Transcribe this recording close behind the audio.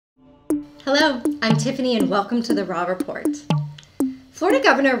Hello, I'm Tiffany and welcome to the Raw Report. Florida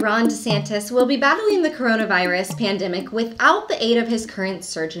Governor Ron DeSantis will be battling the coronavirus pandemic without the aid of his current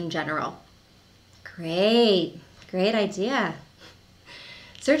Surgeon General. Great idea.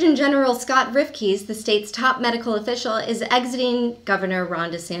 Surgeon General Scott Rivkees, the state's top medical official, is exiting Governor Ron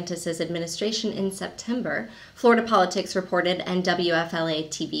DeSantis' administration in September, Florida Politics reported and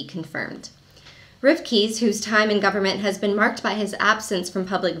WFLA-TV confirmed. Rivkees, whose time in government has been marked by his absence from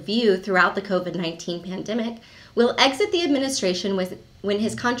public view throughout the COVID-19 pandemic, will exit the administration when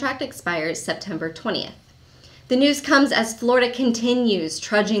his contract expires September 20th. The news comes as Florida continues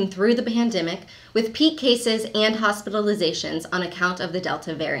trudging through the pandemic with peak cases and hospitalizations on account of the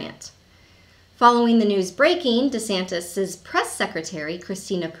Delta variant. Following the news breaking, DeSantis' press secretary,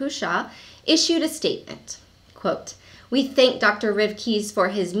 Christina Pushaw, issued a statement. Quote, "We thank Dr. Rivkees for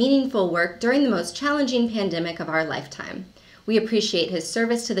his meaningful work during the most challenging pandemic of our lifetime. We appreciate his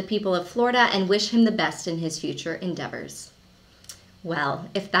service to the people of Florida and wish him the best in his future endeavors." Well,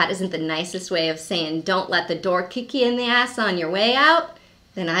 if that isn't the nicest way of saying don't let the door kick you in the ass on your way out,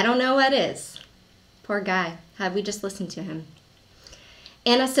 then I don't know what is. Poor guy. Had we just listened to him.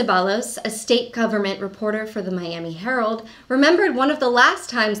 Anna Ceballos, a state government reporter for the Miami Herald, remembered one of the last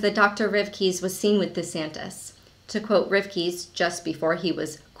times that Dr. Rivkees was seen with DeSantis. To quote Rivkees just before he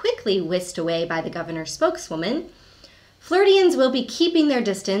was quickly whisked away by the governor's spokeswoman, "Floridians will be keeping their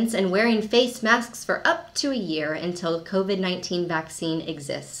distance and wearing face masks for up to a year until COVID-19 vaccine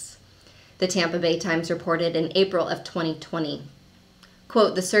exists," the Tampa Bay Times reported in April of 2020.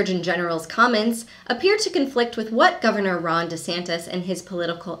 Quote, "The Surgeon General's comments appear to conflict with what Governor Ron DeSantis and his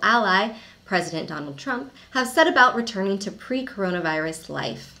political ally, President Donald Trump, have said about returning to pre-coronavirus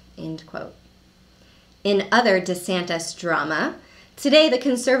life," end quote. In other DeSantis drama, today the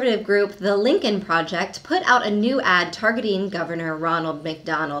conservative group The Lincoln Project put out a new ad targeting Governor Ronald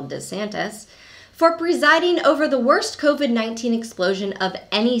McDonald DeSantis for presiding over the worst COVID-19 explosion of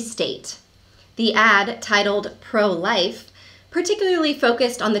any state. The ad, titled Pro-Life, particularly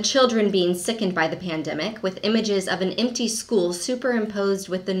focused on the children being sickened by the pandemic, with images of an empty school superimposed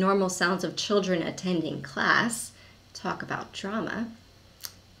with the normal sounds of children attending class. Talk about drama.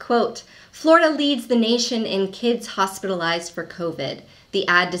 Quote, "Florida leads the nation in kids hospitalized for COVID," the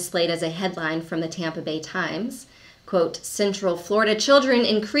ad displayed as a headline from the Tampa Bay Times. Quote, "Central Florida children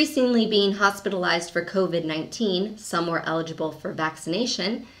increasingly being hospitalized for COVID-19, some were eligible for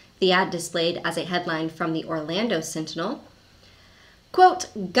vaccination," the ad displayed as a headline from the Orlando Sentinel. Quote,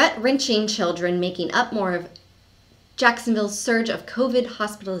 "Gut-wrenching children making up more of Jacksonville's surge of COVID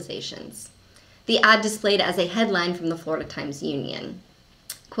hospitalizations," the ad displayed as a headline from the Florida Times-Union.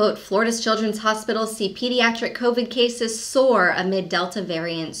 Quote, "Florida's children's hospitals see pediatric COVID cases soar amid Delta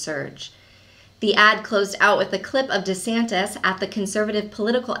variant surge." The ad closed out with a clip of DeSantis at the Conservative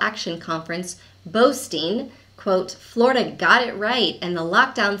Political Action Conference boasting, quote, "Florida got it right and the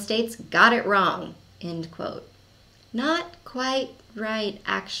lockdown states got it wrong," end quote. Not quite right,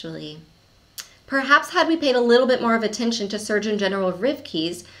 actually. Perhaps had we paid a little bit more of attention to Surgeon General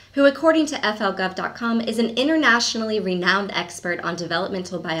Rivkees, who according to FLGov.com is an internationally renowned expert on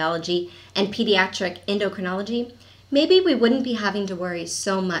developmental biology and pediatric endocrinology, maybe we wouldn't be having to worry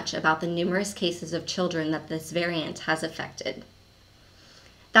so much about the numerous cases of children that this variant has affected.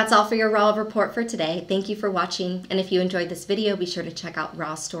 That's all for your Raw Report for today. Thank you for watching, and if you enjoyed this video, be sure to check out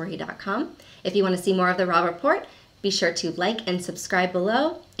rawstory.com. If you want to see more of the Raw Report, be sure to like and subscribe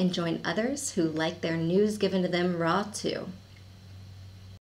below and join others who like their news given to them raw too.